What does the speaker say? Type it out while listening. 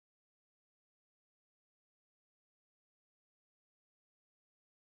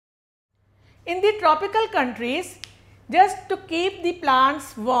In the tropical countries, just to keep the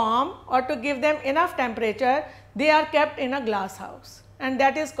plants warm or to give them enough temperature, they are kept in a glass house, and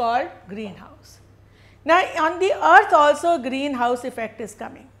that is called greenhouse. Now, on the earth also greenhouse effect is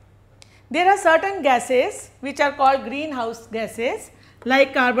coming. There are certain gases which are called greenhouse gases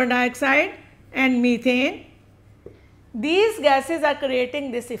like carbon dioxide and methane. These gases are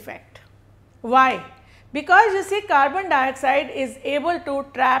creating this effect. Why? Because you see, carbon dioxide is able to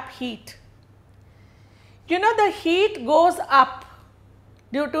trap heat. You know, the heat goes up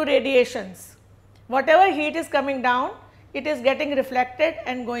due to radiations. Whatever heat is coming down, it is getting reflected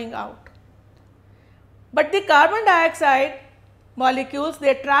and going out. But the carbon dioxide molecules,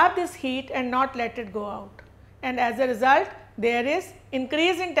 they trap this heat and not let it go out, and as a result there is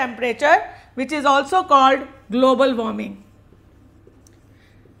increase in temperature, which is also called global warming.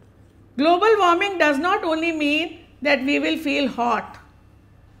 Global warming does not only mean that we will feel hot,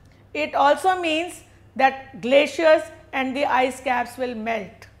 it also means that glaciers and the ice caps will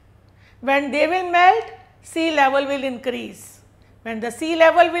melt. When they will melt, sea level will increase. When the sea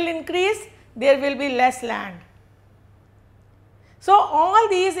level will increase, there will be less land. So, all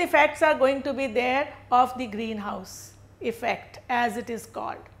these effects are going to be there of the greenhouse effect, as it is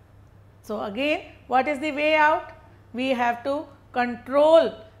called. So, again, what is the way out? We have to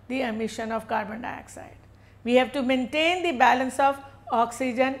control the emission of carbon dioxide. We have to maintain the balance of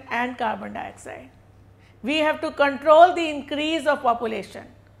oxygen and carbon dioxide. We have to control the increase of population.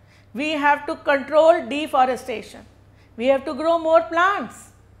 We have to control deforestation. We have to grow more plants,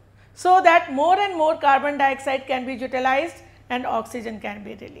 so that more and more carbon dioxide can be utilized and oxygen can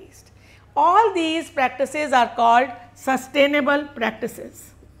be released. All these practices are called sustainable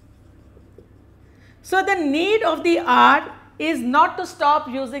practices. So, the need of the hour is not to stop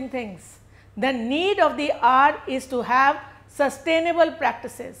using things. The need of the hour is to have sustainable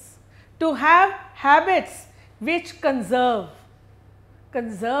practices, to have habits which conserve.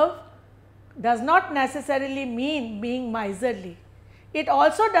 Conserve does not necessarily mean being miserly. It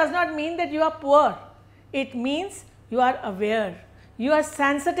also does not mean that you are poor. It means you are aware, you are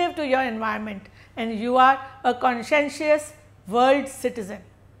sensitive to your environment, and you are a conscientious world citizen,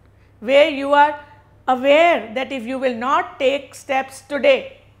 where you are aware that if you will not take steps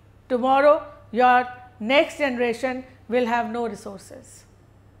today, tomorrow your next generation will have no resources,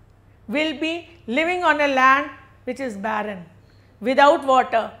 will be living on a land which is barren, without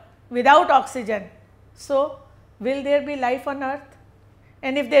water, without oxygen. So, will there be life on earth?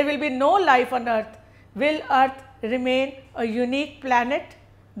 And if there will be no life on earth, will earth remain a unique planet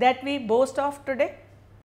that we boast of today?